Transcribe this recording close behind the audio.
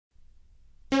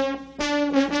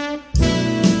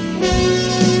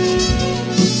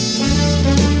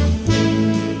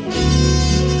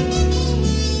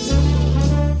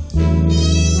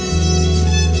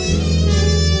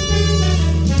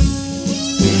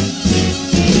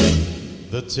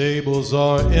tables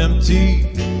are empty,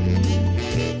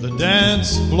 the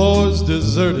dance floor's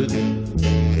deserted.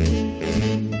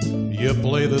 You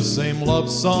play the same love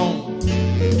song,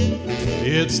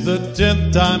 it's the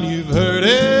 10th time you've heard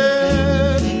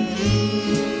it.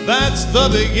 That's the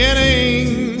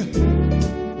beginning,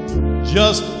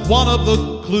 just one of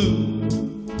the clues.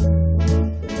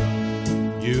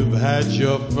 You've had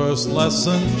your first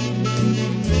lesson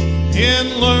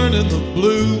in learning the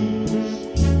blues.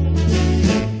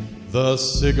 The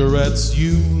cigarettes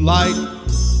you light,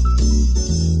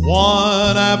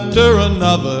 one after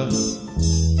another,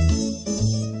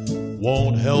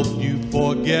 won't help you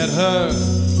forget her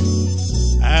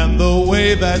and the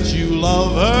way that you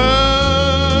love her.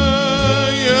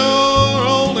 You're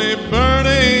only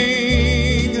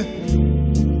burning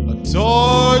a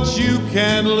torch you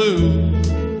can't lose,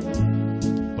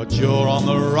 but you're on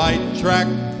the right track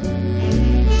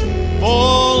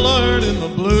for learning the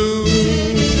blues.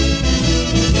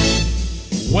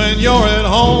 When you're at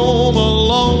home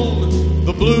alone,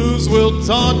 the blues will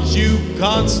taunt you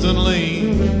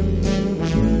constantly.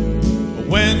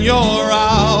 When you're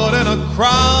out in a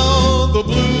crowd, the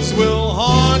blues will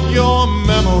haunt your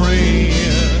memory.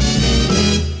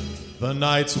 The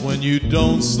nights when you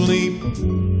don't sleep,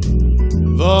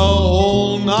 the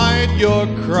whole night you're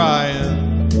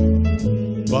crying,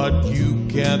 but you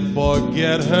can't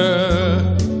forget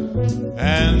her,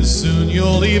 and soon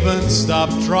you'll even stop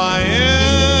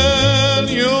trying.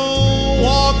 You'll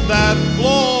walk that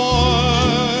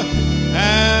floor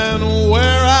and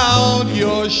wear out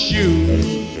your shoes.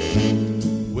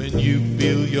 When you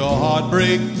feel your heart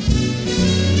break,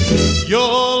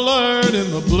 you're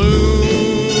learning the blues.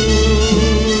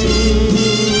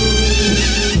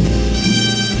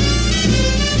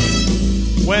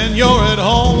 When you're at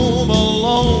home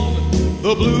alone,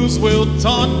 the blues will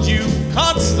taunt you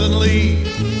constantly.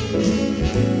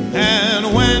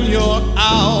 And when you're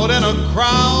out in a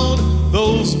crowd,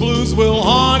 those blues will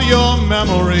haunt your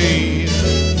memory.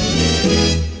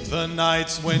 The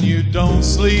nights when you don't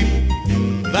sleep,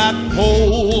 that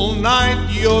whole night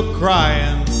you're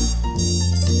crying,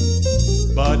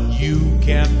 but you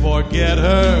can't forget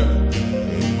her,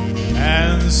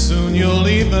 and soon you'll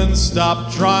even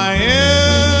stop trying.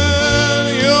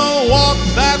 You'll walk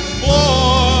that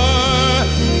floor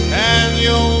and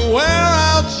you'll wear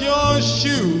out your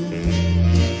shoes.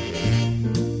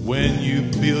 When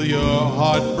you feel your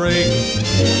heart break,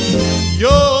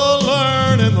 you'll